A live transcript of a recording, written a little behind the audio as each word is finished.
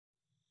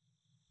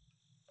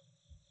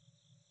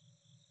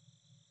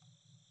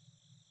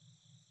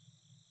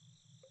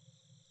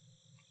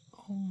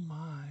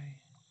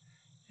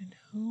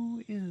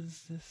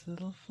is this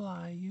little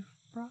fly you've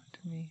brought to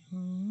me,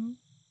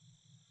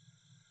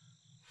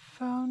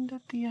 Found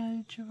at the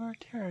edge of our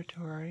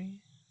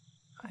territory.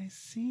 I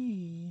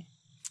see.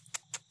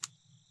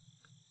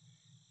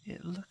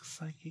 It looks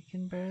like it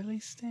can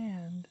barely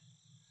stand,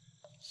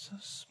 so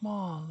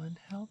small and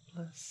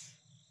helpless.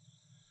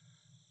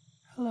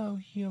 Hello,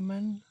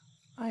 human.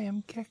 I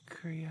am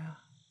Kekria,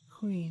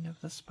 queen of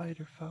the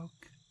spider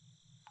folk.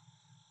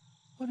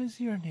 What is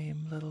your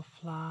name, little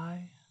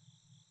fly?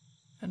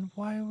 And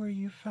why were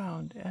you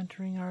found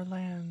entering our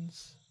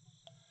lands?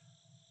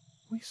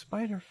 We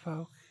spider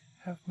folk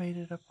have made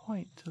it a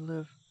point to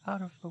live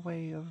out of the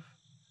way of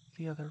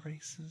the other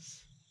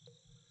races.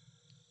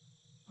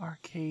 Our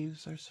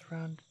caves are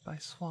surrounded by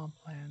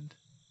swampland,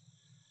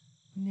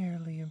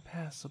 nearly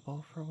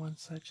impassable for one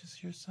such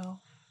as yourself.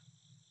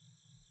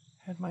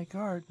 Had my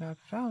guard not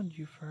found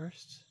you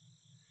first,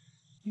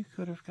 you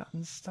could have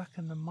gotten stuck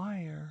in the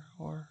mire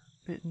or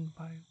bitten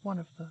by one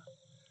of the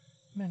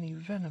many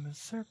venomous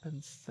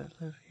serpents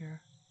that live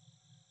here.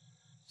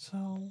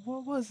 So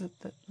what was it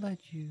that led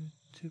you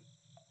to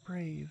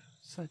brave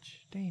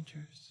such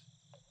dangers?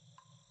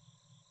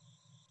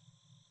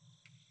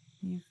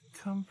 You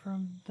come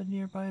from the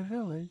nearby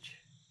village?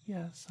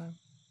 Yes, I'm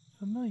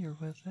familiar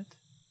with it.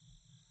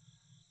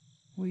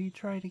 We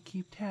try to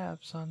keep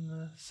tabs on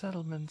the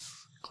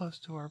settlements close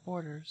to our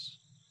borders.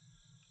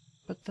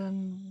 But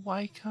then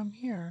why come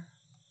here?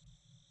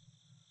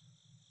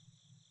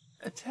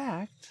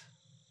 Attacked?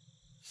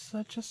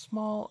 Such a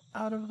small,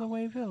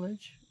 out-of-the-way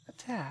village?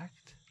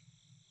 Attacked?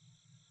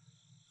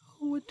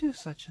 Who would do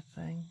such a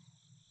thing?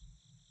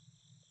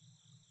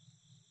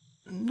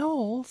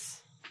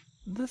 Gnolls?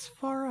 This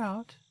far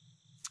out?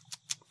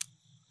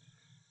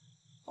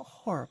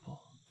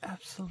 Horrible.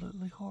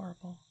 Absolutely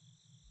horrible.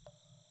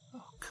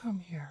 Oh, come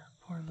here,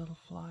 poor little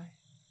fly.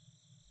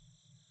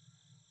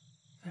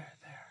 There.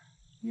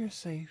 You're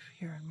safe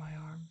here in my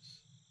arms.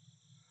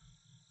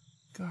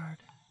 Guard,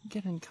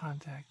 get in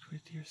contact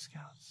with your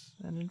scouts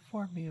and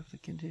inform me of the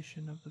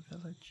condition of the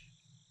village.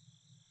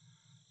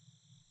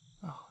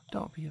 Oh,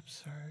 don't be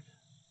absurd.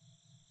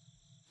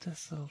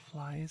 This little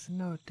fly is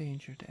no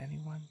danger to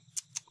anyone.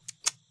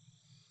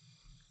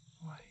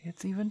 Why,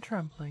 it's even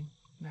trembling.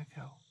 Now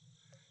go.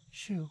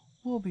 Shoo,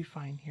 we'll be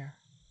fine here.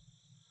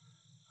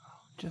 Oh,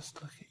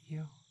 just look at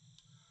you.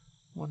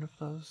 One of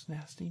those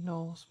nasty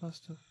gnolls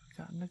must have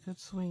gotten a good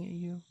swing at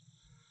you.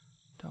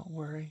 Don't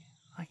worry,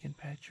 I can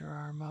patch your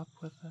arm up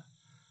with a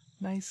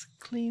nice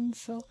clean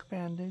silk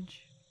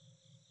bandage.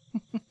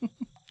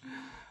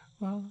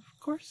 Well, of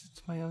course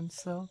it's my own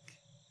silk.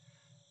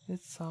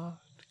 It's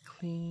soft,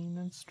 clean,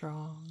 and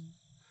strong.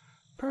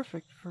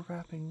 Perfect for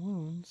wrapping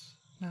wounds.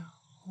 Now,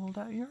 hold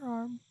out your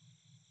arm.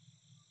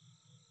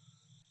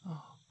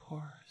 Oh,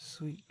 poor,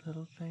 sweet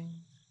little thing.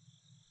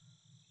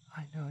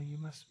 I know you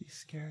must be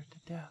scared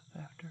to death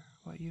after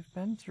what you've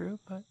been through,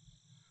 but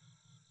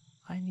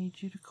I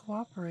need you to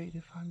cooperate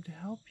if I'm to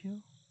help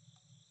you.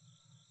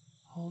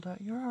 Hold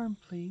out your arm,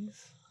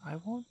 please. I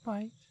won't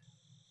bite.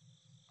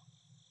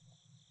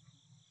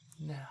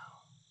 Now,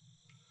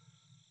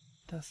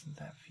 doesn't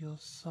that feel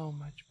so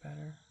much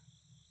better?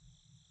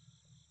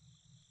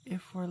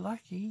 If we're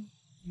lucky,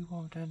 you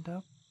won't end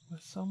up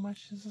with so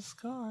much as a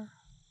scar.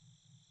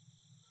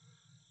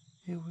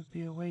 It would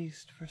be a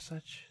waste for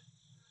such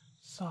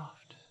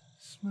soft,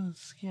 smooth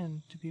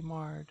skin to be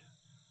marred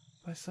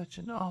by such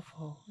an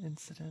awful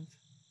incident.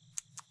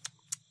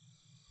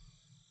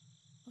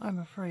 I'm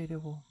afraid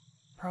it will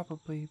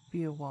probably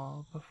be a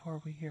while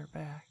before we hear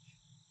back.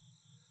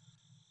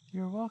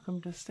 You're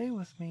welcome to stay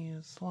with me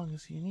as long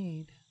as you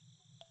need,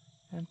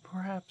 and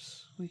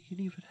perhaps we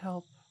could even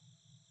help.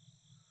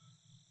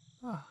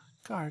 Ah,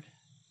 guard,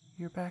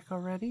 you're back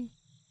already?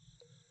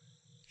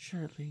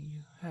 Surely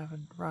you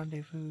haven't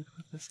rendezvoused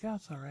with the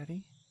scouts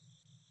already.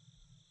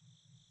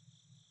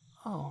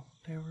 Oh,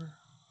 they were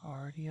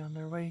already on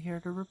their way here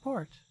to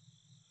report.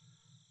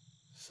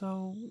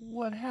 So,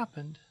 what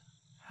happened?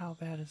 How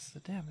bad is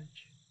the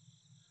damage?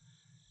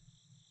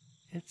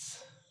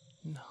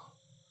 No.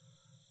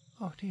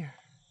 Oh dear.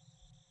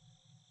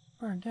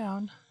 Burned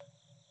down.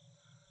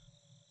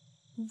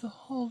 The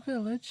whole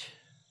village.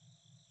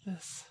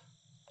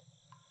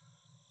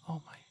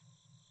 Oh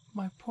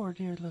my poor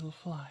dear little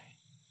fly.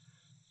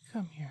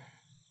 Come here.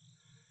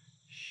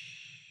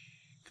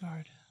 Shh.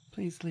 Guard,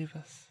 please leave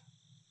us.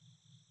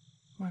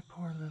 My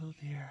poor little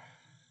dear.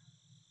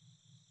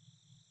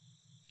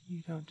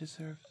 You don't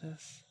deserve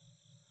this,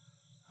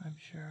 I'm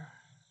sure.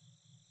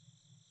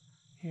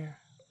 Here,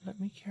 let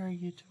me carry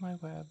you to my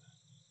web.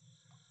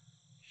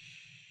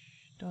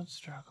 Shh, don't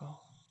struggle.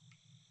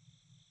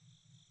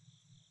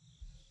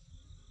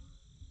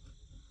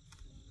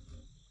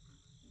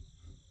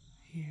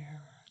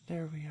 Here,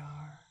 there we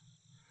are.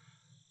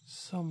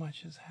 So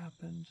much has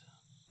happened,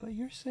 but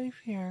you're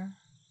safe here.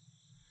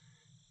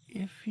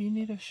 If you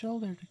need a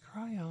shoulder to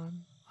cry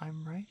on,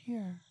 I'm right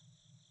here.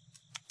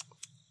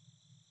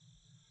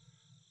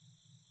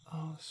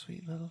 Oh,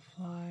 sweet little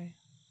fly.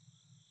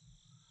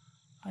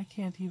 I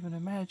can't even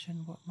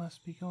imagine what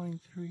must be going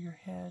through your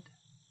head.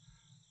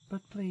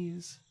 But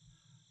please,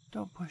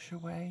 don't push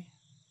away.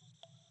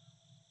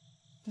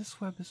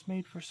 This web is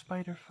made for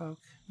spider folk,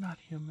 not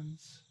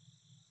humans.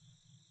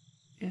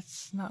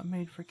 It's not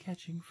made for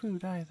catching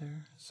food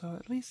either, so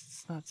at least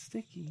it's not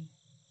sticky,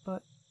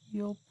 but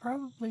you'll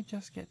probably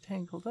just get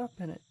tangled up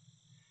in it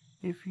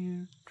if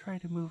you try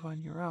to move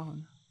on your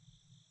own.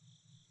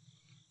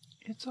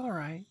 It's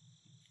alright.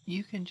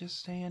 You can just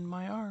stay in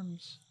my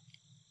arms.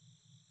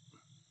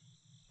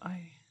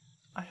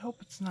 I hope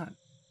it's not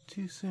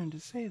too soon to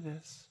say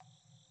this,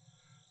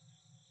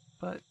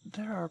 but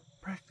there are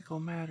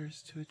practical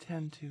matters to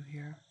attend to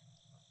here.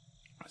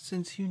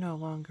 Since you no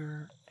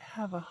longer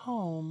have a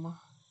home,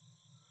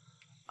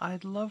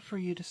 I'd love for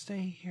you to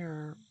stay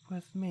here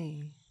with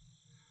me.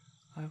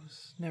 I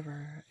was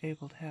never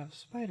able to have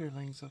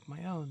spiderlings of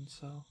my own,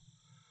 so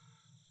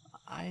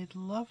I'd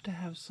love to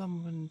have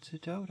someone to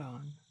dote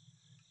on,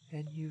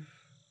 and you've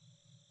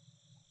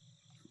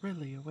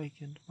really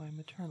awakened my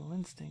maternal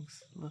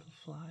instincts, little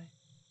fly.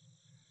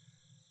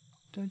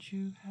 Don't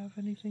you have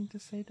anything to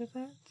say to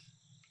that?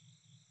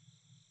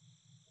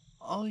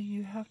 All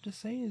you have to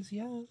say is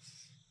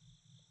yes.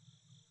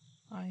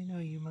 I know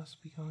you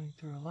must be going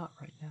through a lot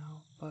right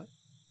now, but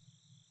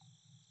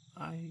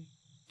I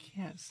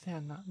can't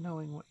stand not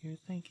knowing what you're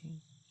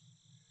thinking.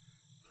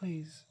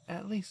 Please,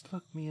 at least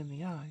look me in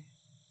the eye.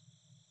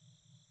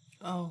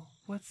 Oh,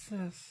 what's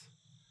this?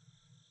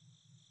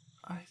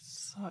 I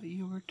thought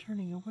you were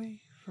turning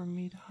away from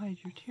me to hide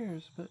your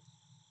tears, but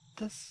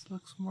this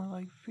looks more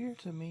like fear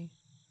to me.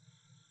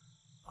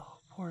 Oh,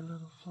 poor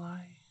little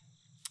fly.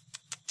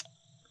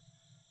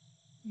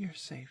 You're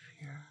safe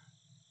here.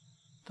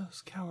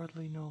 Those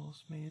cowardly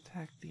gnolls may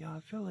attack the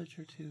odd village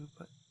or two,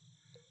 but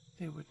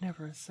they would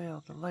never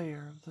assail the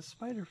lair of the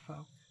spider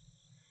folk.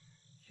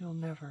 You'll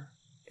never,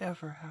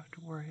 ever have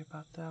to worry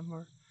about them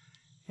or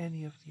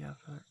any of the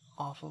other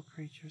awful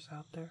creatures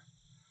out there.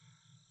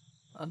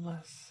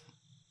 Unless...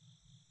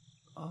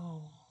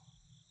 Oh.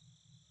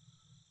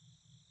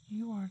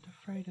 You aren't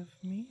afraid of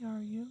me,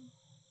 are you?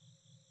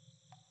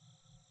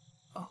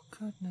 Oh,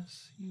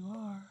 goodness, you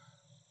are.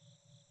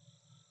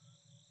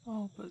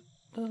 Oh, but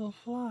little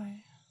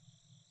fly,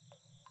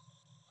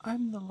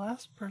 I'm the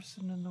last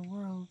person in the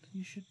world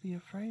you should be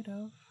afraid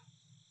of.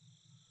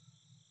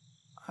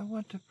 I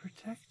want to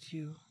protect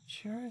you,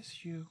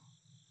 cherish you,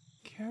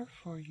 care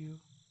for you.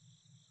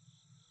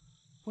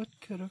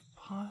 What could have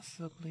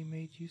possibly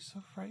made you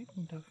so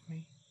frightened of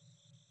me?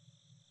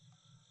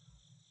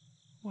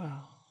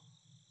 Well,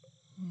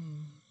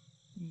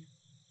 you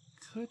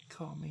could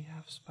call me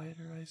half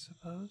spider, I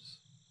suppose.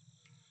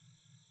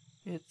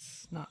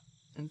 It's not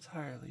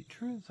entirely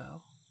true,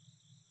 though.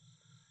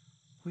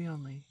 We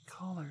only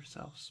call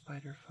ourselves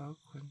spider folk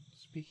when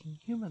speaking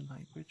human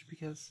language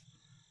because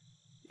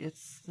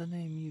it's the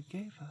name you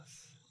gave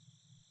us.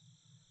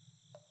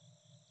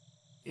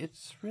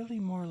 It's really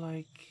more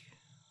like,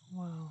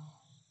 well,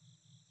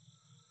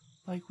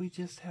 like we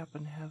just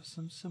happen to have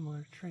some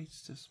similar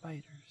traits to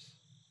spiders.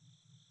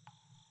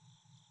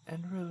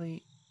 And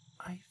really,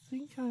 I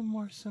think I'm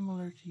more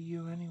similar to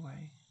you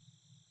anyway.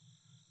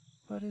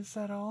 But is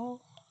that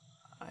all?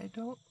 I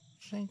don't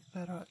think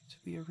that ought to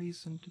be a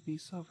reason to be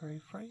so very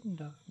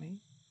frightened of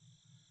me.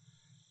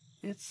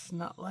 It's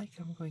not like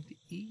I'm going to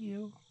eat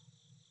you.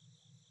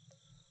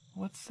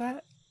 What's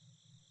that?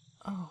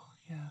 Oh,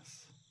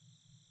 yes.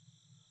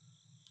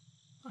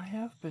 I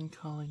have been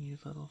calling you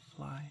little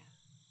fly.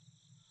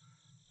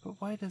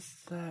 But why does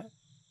that...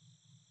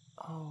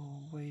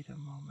 Oh, wait a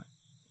moment.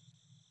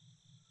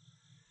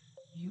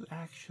 You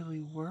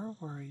actually were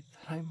worried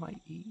that I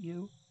might eat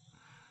you?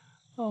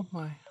 Oh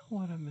my,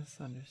 what a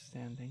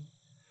misunderstanding.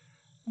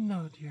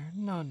 No, dear,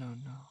 no.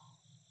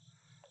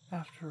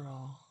 After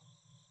all,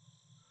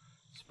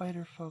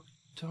 spider folk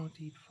don't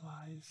eat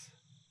flies.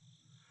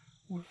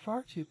 We're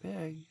far too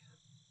big.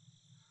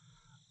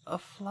 A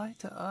fly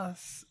to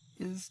us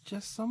is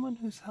just someone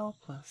who's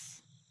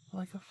helpless,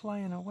 like a fly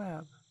in a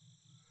web.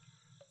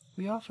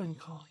 We often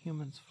call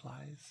humans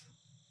flies.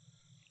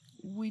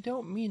 We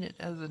don't mean it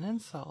as an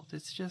insult,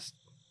 it's just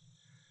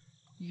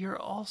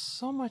you're all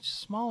so much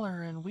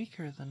smaller and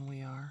weaker than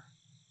we are.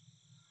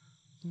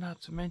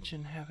 Not to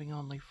mention having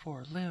only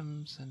 4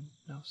 limbs and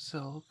no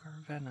silk or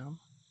venom.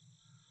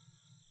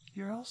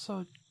 You're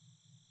also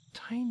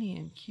tiny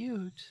and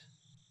cute.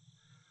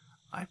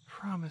 I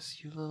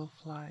promise you, little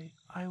fly,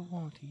 I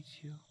won't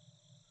eat you.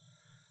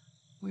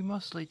 We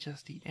mostly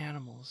just eat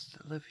animals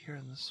that live here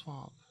in the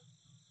swamp.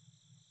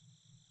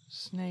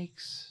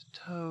 Snakes,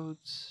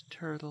 toads,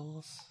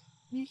 turtles,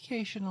 the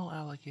occasional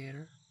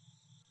alligator.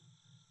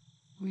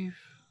 We've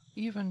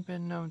even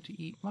been known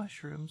to eat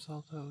mushrooms,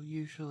 although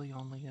usually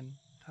only in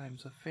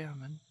times of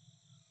famine.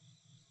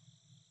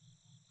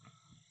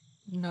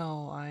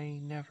 No, I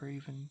never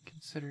even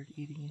considered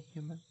eating a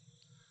human.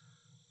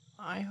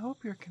 I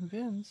hope you're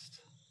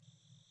convinced.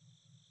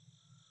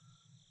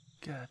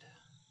 Good.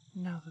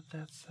 Now that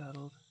that's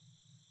settled,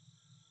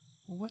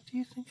 what do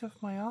you think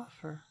of my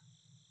offer?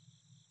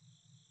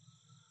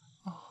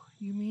 Oh,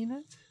 you mean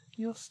it?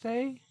 You'll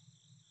stay?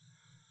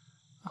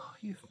 Oh,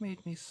 you've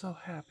made me so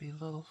happy,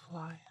 little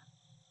fly.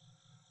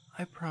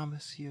 I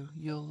promise you,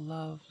 you'll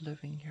love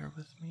living here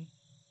with me.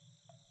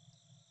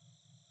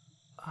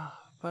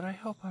 But I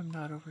hope I'm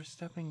not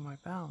overstepping my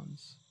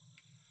bounds.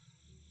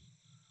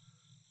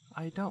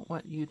 I don't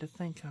want you to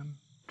think I'm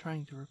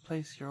trying to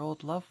replace your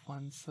old loved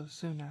ones so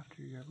soon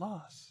after your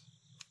loss.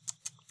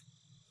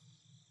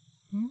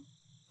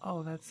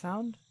 Oh, that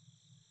sound?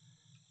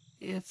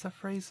 It's a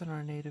phrase in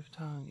our native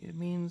tongue. It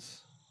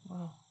means,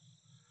 well,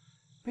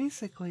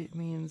 basically it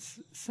means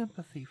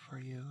sympathy for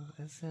you,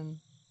 as in,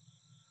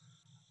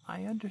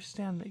 I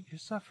understand that you're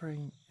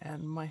suffering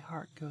and my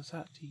heart goes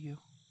out to you.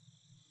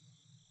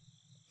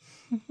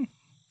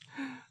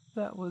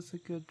 That was a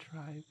good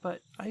try,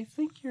 but I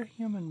think your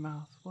human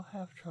mouth will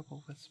have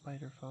trouble with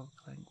spider folk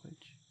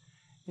language.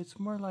 It's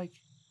more like...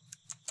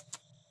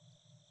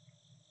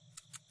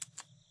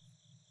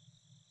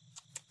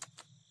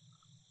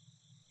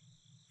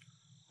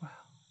 Well,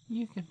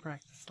 you can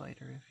practice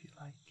later if you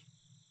like.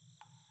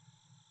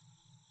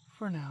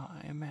 For now,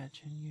 I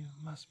imagine you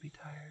must be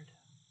tired.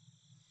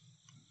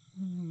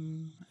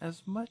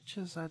 As much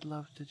as I'd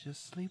love to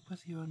just sleep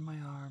with you in my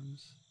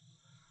arms,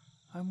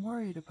 I'm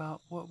worried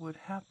about what would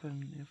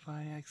happen if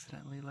I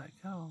accidentally let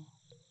go.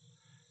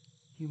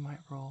 You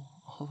might roll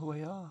all the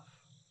way off.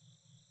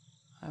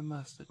 I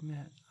must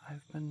admit,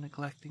 I've been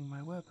neglecting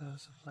my web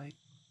as of late.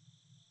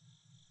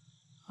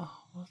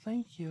 Oh, well,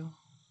 thank you.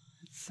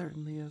 It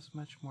certainly is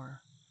much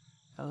more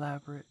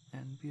elaborate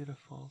and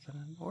beautiful than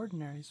an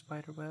ordinary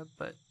spider web,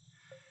 but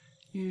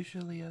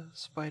usually a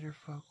spider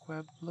folk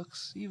web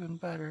looks even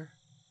better.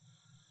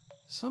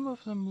 Some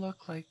of them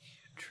look like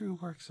true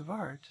works of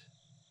art.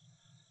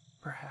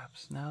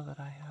 Perhaps now that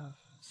I have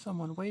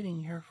someone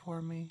waiting here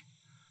for me,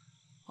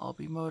 I'll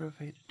be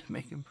motivated to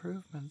make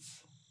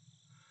improvements.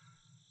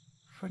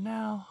 For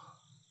now,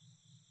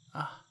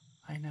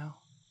 I know.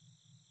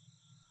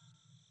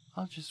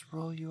 I'll just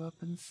roll you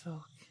up in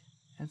silk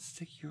and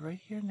stick you right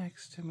here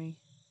next to me.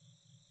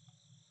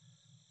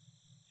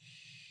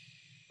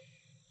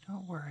 Shh,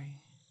 don't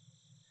worry.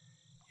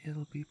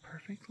 It'll be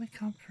perfectly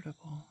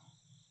comfortable.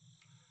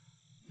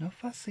 No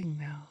fussing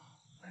now.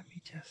 Let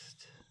me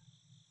just...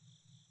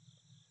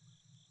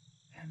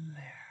 And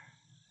there.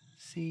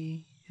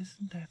 See,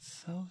 isn't that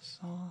so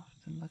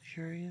soft and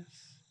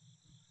luxurious?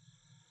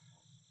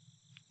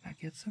 Now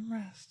get some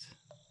rest.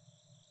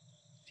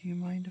 Do you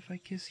mind if I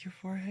kiss your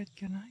forehead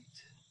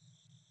goodnight?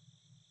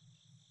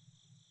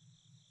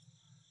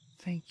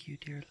 Thank you,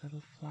 dear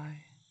little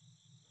fly.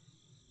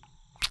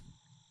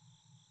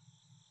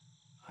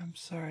 I'm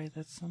sorry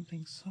that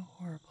something so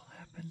horrible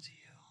happened to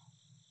you.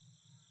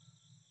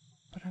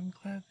 But I'm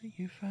glad that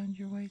you found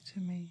your way to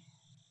me.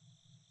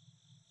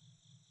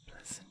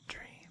 Pleasant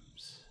dreams.